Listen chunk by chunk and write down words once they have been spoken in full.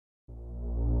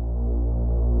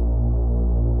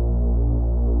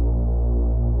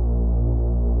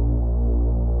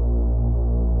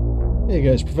Hey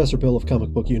guys, Professor Bill of Comic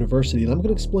Book University, and I'm going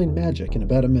to explain Magik in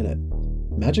about a minute.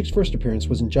 Magik's first appearance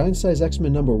was in Giant Size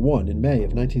X-Men #1 in May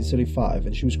of 1975,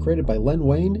 and she was created by Len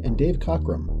Wein and Dave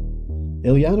Cockrum.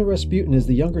 Illyana Rasputin is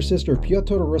the younger sister of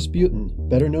Piotr Rasputin,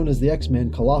 better known as the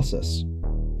X-Man Colossus.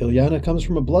 Illyana comes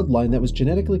from a bloodline that was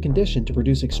genetically conditioned to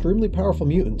produce extremely powerful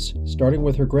mutants, starting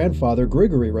with her grandfather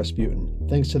Grigory Rasputin,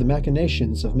 thanks to the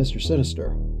machinations of Mr.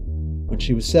 Sinister. When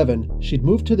she was 7, she'd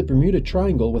moved to the Bermuda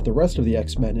Triangle with the rest of the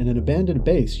X-Men in an abandoned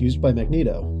base used by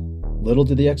Magneto. Little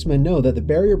did the X-Men know that the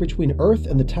barrier between Earth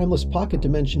and the timeless pocket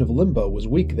dimension of Limbo was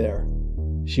weak there.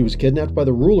 She was kidnapped by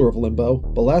the ruler of Limbo,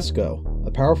 Belasco,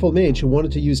 a powerful mage who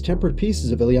wanted to use tempered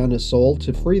pieces of Illyana's soul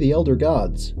to free the Elder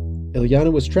Gods.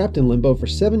 Illyana was trapped in Limbo for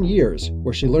 7 years,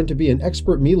 where she learned to be an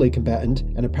expert melee combatant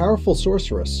and a powerful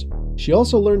sorceress. She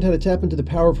also learned how to tap into the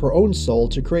power of her own soul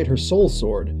to create her Soul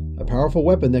Sword, a powerful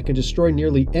weapon that can destroy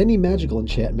nearly any magical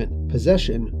enchantment,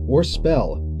 possession, or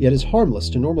spell, yet is harmless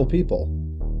to normal people.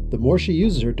 The more she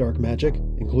uses her dark magic,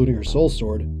 including her Soul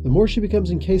Sword, the more she becomes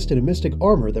encased in a mystic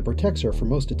armor that protects her from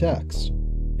most attacks.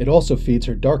 It also feeds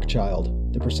her Dark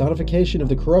Child, the personification of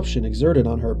the corruption exerted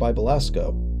on her by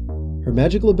Belasco. Her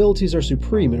magical abilities are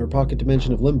supreme in her pocket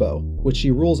dimension of Limbo, which she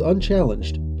rules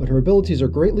unchallenged, but her abilities are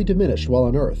greatly diminished while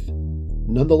on Earth.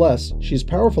 Nonetheless, she is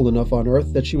powerful enough on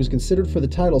Earth that she was considered for the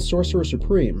title Sorcerer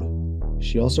Supreme.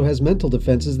 She also has mental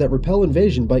defenses that repel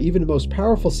invasion by even the most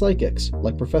powerful psychics,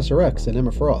 like Professor X and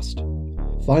Emma Frost.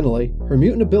 Finally, her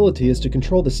mutant ability is to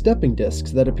control the stepping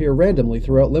discs that appear randomly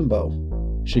throughout Limbo.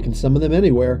 She can summon them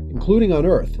anywhere, including on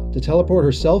Earth, to teleport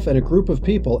herself and a group of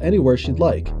people anywhere she'd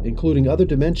like, including other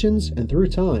dimensions and through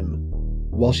time.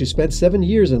 While she spent 7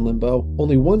 years in Limbo,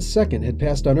 only 1 second had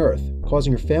passed on Earth,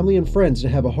 causing her family and friends to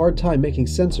have a hard time making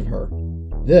sense of her.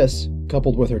 This,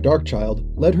 coupled with her Dark Child,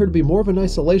 led her to be more of an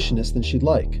isolationist than she'd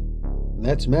like. And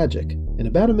that's Magik, in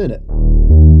about a minute.